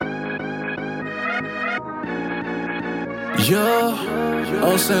Yeah,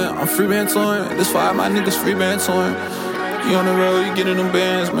 I'm saying I'm FreeBandTouring. This why my niggas FreeBandTouring. You on the road, you getting them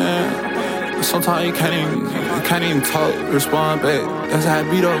bands, man. Sometimes you can't even talk, respond back. That's how it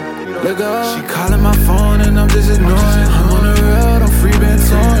be though. Let go. She calling my phone and I'm just ignoring. I'm on the road, I'm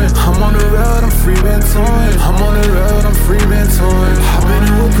FreeBandTouring. I'm on the road, I'm FreeBandTouring. I'm on the road, I'm FreeBandTouring. Hop in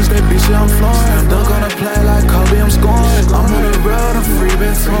the whoop, push that bitch, yeah, I'm flooring. Dunk on the play like Kobe, I'm scoring. I'm on the road, I'm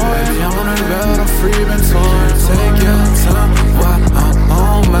FreeBandTouring. I'm on the road, I'm FreeBandTouring. Take your time while I'm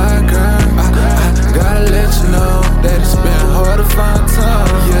on my grind. I gotta let you know that it's been hard to find time.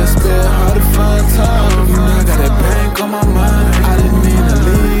 Yeah, it's been hard to find time. You know I got that bank on my mind. I didn't mean to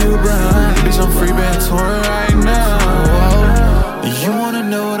leave you behind. Bitch, I'm FreeBandTouring right now. Whoa. You wanna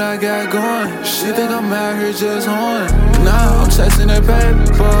know what I got going? She think I'm out here just horn. Nah, I'm chasing that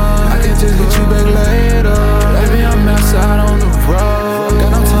paper. I can just hit you back later. Baby, I'm outside on the road.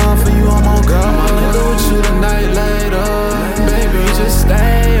 Got no time for you, I'm on go. My nigga with you tonight later. Baby, just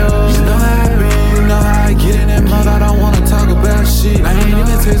stay up. You know how I be, you know how I get in that mode. I don't wanna talk about shit. I ain't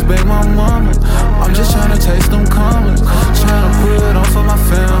even text back my mama. I'm just tryna taste them comments. Tryna put it on for my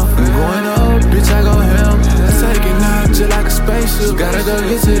fam. I'm going up, bitch, I go ham. Take it now, just like a spaceship. Gotta go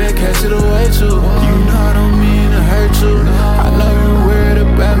get to that cash, it'll wait you. You know I don't mean to hurt you. I know you worried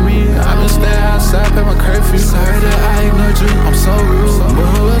about me. I've been staying outside, pay my curfew. Sorry that I ignored you, I'm so rude. But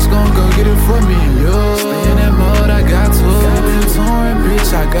who else gon' go get it for me? You stay in that mode, I got to. I've been touring, bitch,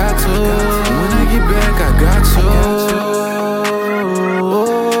 I got to. When I get back, I got to.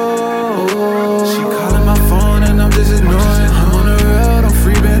 She calling my phone and I'm just ignoring. I'm on the road, I'm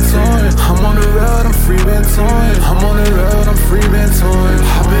FreeBandTouring. I'm on the road, I'm FreeBandTouring. I'm on the road, I'm FreeBandTouring.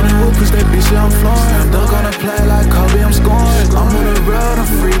 Hop in the whoop, push that bitch, yeah, I'm flooring.